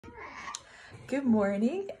Good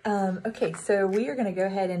morning. Okay, so we are going to go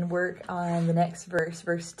ahead and work on the next verse,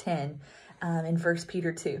 verse 10 in 1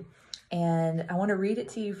 Peter 2. And I want to read it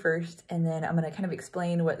to you first, and then I'm going to kind of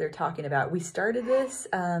explain what they're talking about. We started this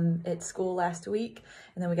at school last week,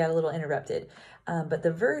 and then we got a little interrupted. But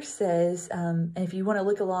the verse says, and if you want to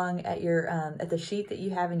look along at your at the sheet that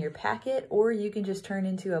you have in your packet, or you can just turn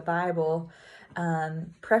into a Bible.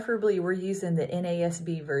 Preferably we're using the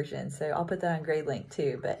NASB version, so I'll put that on grade link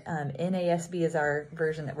too, but NASB is our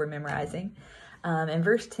version that we're memorizing. And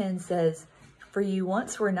verse 10 says, "For you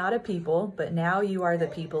once were not a people, but now you are the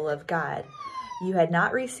people of God. You had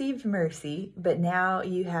not received mercy, but now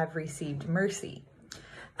you have received mercy."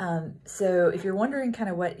 So if you're wondering kind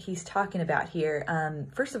of what he's talking about here,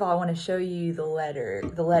 first of all, I want to show you the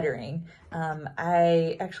lettering.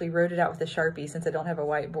 I actually wrote it out with a Sharpie since I don't have a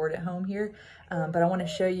whiteboard at home here, but I want to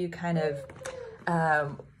show you kind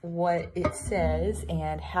of what it says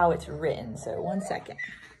and how it's written. So 1 second.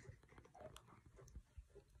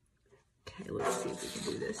 Okay, let's see if we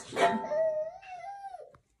can do this here.